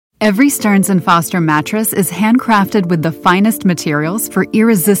Every Stearns & Foster mattress is handcrafted with the finest materials for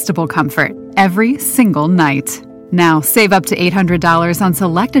irresistible comfort every single night. Now, save up to $800 on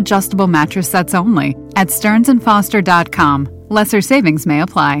select adjustable mattress sets only at stearnsandfoster.com. Lesser savings may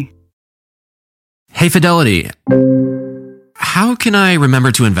apply. Hey, Fidelity. How can I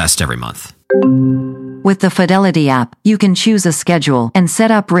remember to invest every month? With the Fidelity app, you can choose a schedule and set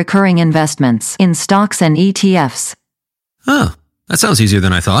up recurring investments in stocks and ETFs. Oh, that sounds easier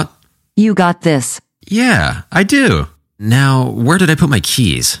than I thought. You got this. Yeah, I do. Now, where did I put my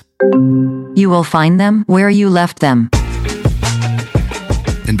keys? You will find them where you left them.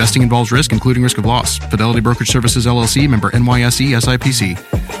 Investing involves risk, including risk of loss. Fidelity Brokerage Services, LLC, member NYSE, SIPC.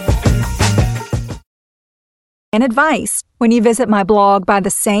 And advice when you visit my blog by the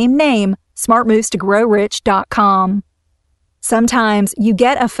same name, smartmovestogrowrich.com. Sometimes you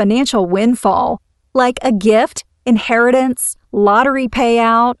get a financial windfall, like a gift, inheritance, lottery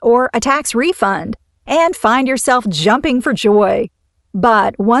payout, or a tax refund, and find yourself jumping for joy.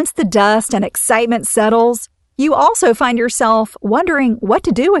 But once the dust and excitement settles, you also find yourself wondering what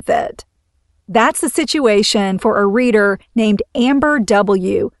to do with it. That's the situation for a reader named Amber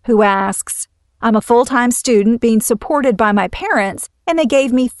W., who asks, I'm a full-time student being supported by my parents, and they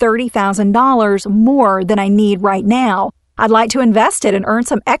gave me $30,000 more than I need right now. I'd like to invest it and earn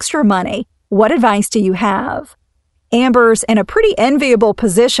some extra money. What advice do you have? Amber's in a pretty enviable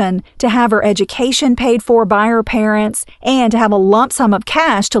position to have her education paid for by her parents and to have a lump sum of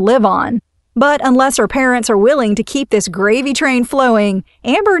cash to live on. But unless her parents are willing to keep this gravy train flowing,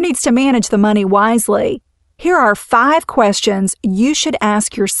 Amber needs to manage the money wisely. Here are 5 questions you should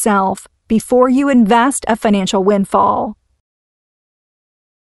ask yourself before you invest a financial windfall.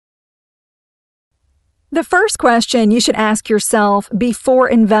 The first question you should ask yourself before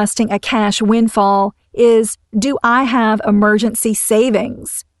investing a cash windfall is, do I have emergency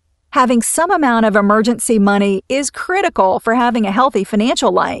savings? Having some amount of emergency money is critical for having a healthy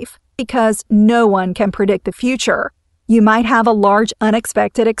financial life because no one can predict the future. You might have a large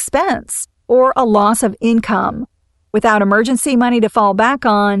unexpected expense or a loss of income. Without emergency money to fall back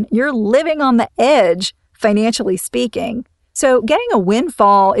on, you're living on the edge, financially speaking. So getting a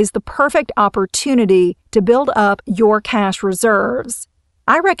windfall is the perfect opportunity to build up your cash reserves.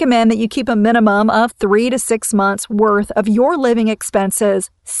 I recommend that you keep a minimum of 3 to 6 months worth of your living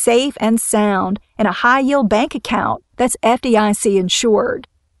expenses safe and sound in a high-yield bank account that's FDIC insured.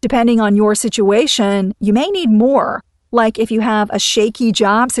 Depending on your situation, you may need more, like if you have a shaky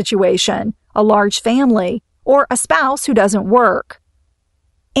job situation, a large family, or a spouse who doesn't work.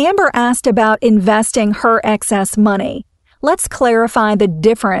 Amber asked about investing her excess money. Let's clarify the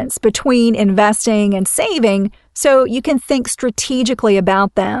difference between investing and saving so you can think strategically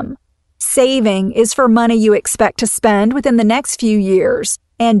about them. Saving is for money you expect to spend within the next few years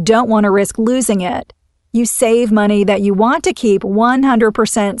and don't want to risk losing it. You save money that you want to keep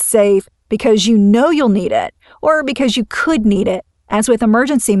 100% safe because you know you'll need it or because you could need it, as with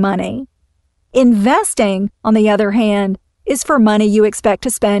emergency money. Investing, on the other hand, is for money you expect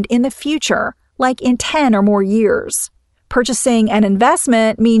to spend in the future, like in 10 or more years. Purchasing an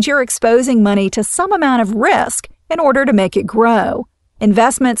investment means you're exposing money to some amount of risk in order to make it grow.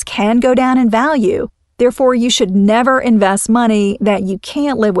 Investments can go down in value, therefore you should never invest money that you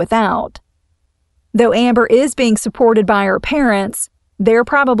can't live without. Though Amber is being supported by her parents, they're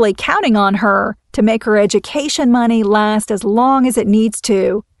probably counting on her to make her education money last as long as it needs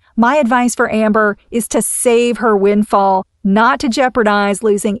to. My advice for Amber is to save her windfall, not to jeopardize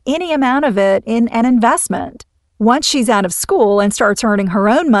losing any amount of it in an investment. Once she's out of school and starts earning her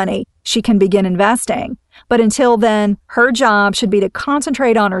own money, she can begin investing. But until then, her job should be to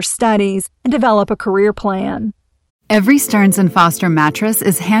concentrate on her studies and develop a career plan. Every Stearns & Foster mattress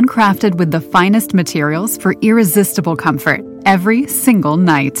is handcrafted with the finest materials for irresistible comfort every single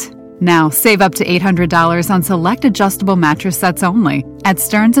night. Now, save up to $800 on select adjustable mattress sets only at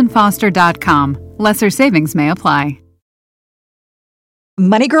stearnsandfoster.com. Lesser savings may apply.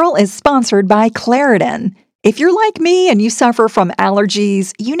 Money Girl is sponsored by Claritin. If you're like me and you suffer from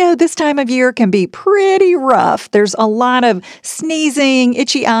allergies, you know this time of year can be pretty rough. There's a lot of sneezing,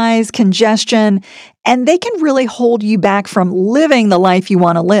 itchy eyes, congestion, and they can really hold you back from living the life you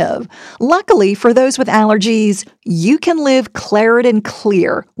want to live. Luckily, for those with allergies, you can live Claritin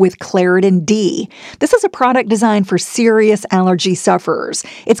Clear with Claritin D. This is a product designed for serious allergy sufferers.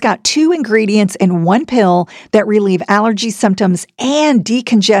 It's got 2 ingredients in one pill that relieve allergy symptoms and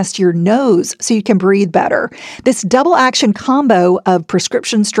decongest your nose so you can breathe better. This double action combo of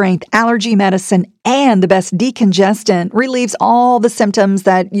prescription strength allergy medicine and the best decongestant relieves all the symptoms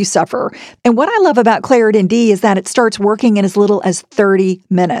that you suffer. And what I love about Claritin D is that it starts working in as little as 30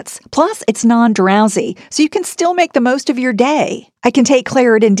 minutes. Plus, it's non-drowsy, so you can still make the most of your day. I can take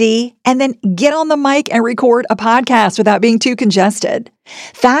Claritin D and then get on the mic and record a podcast without being too congested.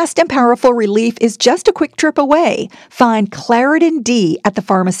 Fast and powerful relief is just a quick trip away. Find Claritin D at the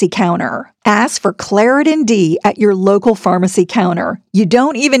pharmacy counter. Ask for Claritin D at your local pharmacy counter. You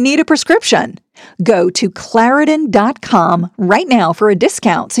don't even need a prescription. Go to Claritin.com right now for a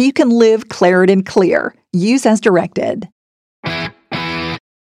discount so you can live Claritin Clear. Use as directed.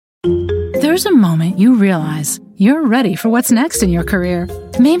 There's a moment you realize you're ready for what's next in your career.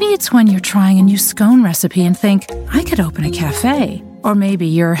 Maybe it's when you're trying a new scone recipe and think, I could open a cafe. Or maybe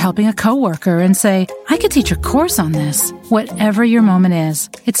you're helping a coworker and say, I could teach a course on this. Whatever your moment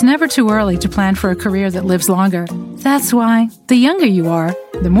is, it's never too early to plan for a career that lives longer. That's why, the younger you are,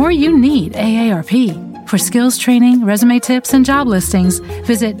 the more you need AARP. For skills training, resume tips, and job listings,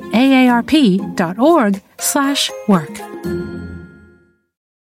 visit aarp.org/work.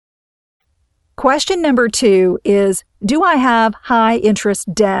 Question number 2 is, do I have high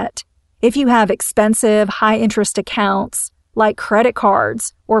interest debt? If you have expensive, high interest accounts, like credit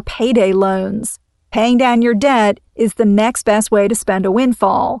cards or payday loans, paying down your debt is the next best way to spend a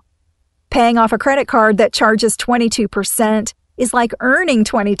windfall. Paying off a credit card that charges 22% is like earning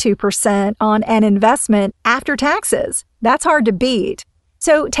 22% on an investment after taxes. That's hard to beat.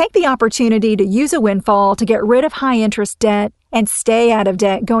 So take the opportunity to use a windfall to get rid of high interest debt and stay out of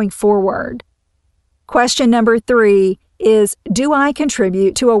debt going forward. Question number 3 is, do I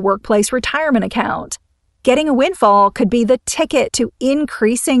contribute to a workplace retirement account? Getting a windfall could be the ticket to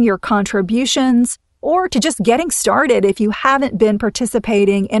increasing your contributions or to just getting started if you haven't been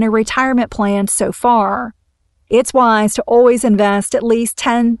participating in a retirement plan so far. It's wise to always invest at least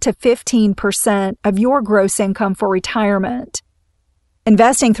 10 to 15% of your gross income for retirement.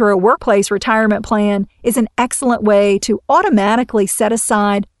 Investing through a workplace retirement plan is an excellent way to automatically set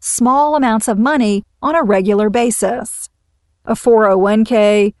aside small amounts of money on a regular basis. A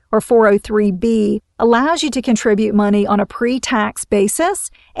 401k or 403b allows you to contribute money on a pre-tax basis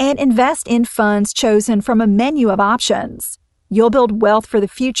and invest in funds chosen from a menu of options. You'll build wealth for the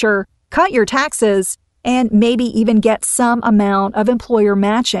future, cut your taxes, and maybe even get some amount of employer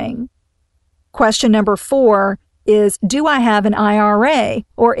matching. Question number 4 is, do I have an IRA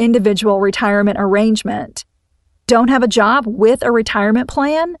or individual retirement arrangement? Don't have a job with a retirement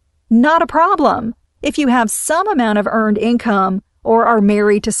plan? Not a problem. If you have some amount of earned income or are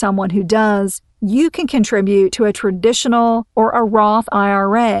married to someone who does, you can contribute to a traditional or a Roth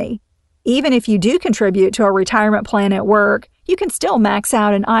IRA. Even if you do contribute to a retirement plan at work, you can still max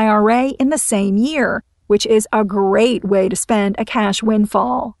out an IRA in the same year, which is a great way to spend a cash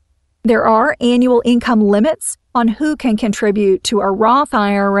windfall. There are annual income limits on who can contribute to a Roth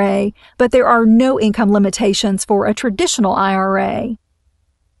IRA, but there are no income limitations for a traditional IRA.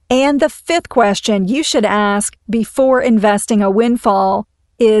 And the 5th question you should ask before investing a windfall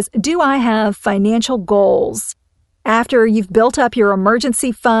is, do I have financial goals? After you've built up your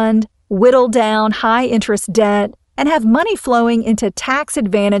emergency fund, whittled down high-interest debt, and have money flowing into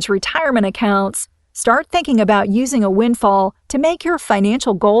tax-advantaged retirement accounts, start thinking about using a windfall to make your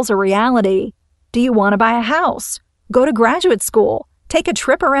financial goals a reality. Do you want to buy a house? Go to graduate school? Take a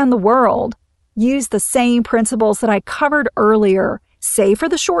trip around the world? Use the same principles that I covered earlier. Save for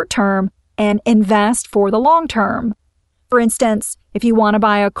the short term and invest for the long term. For instance, if you want to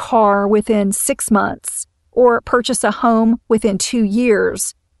buy a car within 6 months or purchase a home within 2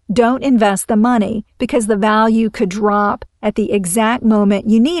 years, don't invest the money because the value could drop at the exact moment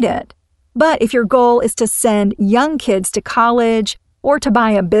you need it. But if your goal is to send young kids to college or to buy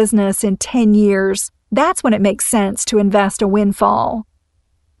a business in 10 years, that's when it makes sense to invest a windfall.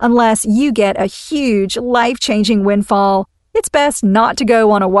 Unless you get a huge, life-changing windfall, it's best not to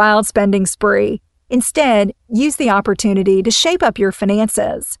go on a wild spending spree. Instead, use the opportunity to shape up your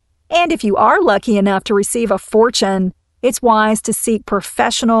finances. And if you are lucky enough to receive a fortune, it's wise to seek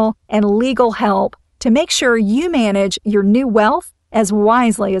professional and legal help to make sure you manage your new wealth as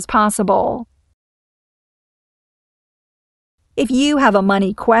wisely as possible. If you have a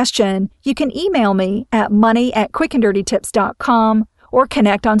money question, you can email me at money@quickanddirtytips.com or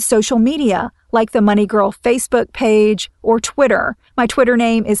connect on social media like the Money Girl Facebook page or Twitter. My Twitter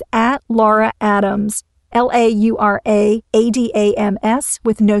name is @LauraAdams. LAURAADAMS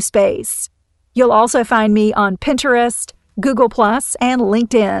with no space. You'll also find me on Pinterest, Google+, and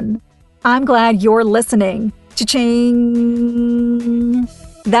LinkedIn. I'm glad you're listening. Cha-ching!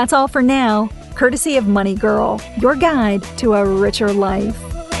 That's all for now, courtesy of Money Girl, your guide to a richer life.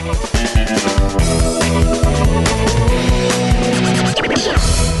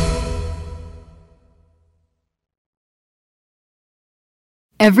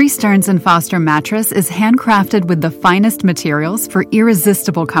 Every Stearns & Foster mattress is handcrafted with the finest materials for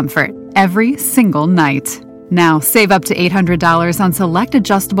irresistible comfort every single night. Now, save up to $800 on select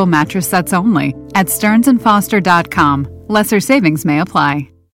adjustable mattress sets only at stearnsandfoster.com. Lesser savings may apply.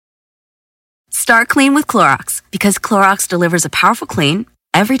 Start clean with Clorox, because Clorox delivers a powerful clean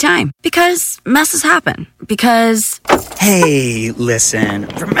every time. Because messes happen. Because... Hey, listen.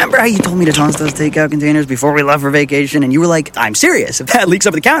 Remember how you told me to toss those takeout containers before we left for vacation? And you were like, I'm serious. If that leaks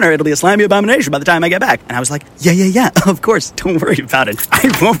over the counter, it'll be a slimy abomination by the time I get back. And I was like, yeah, of course. Don't worry about it. I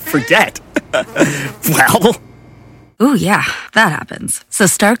won't forget. Well... Ooh, yeah, that happens. So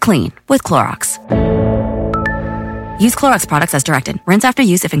start clean with Clorox. Use Clorox products as directed. Rinse after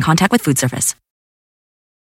use if in contact with food surface.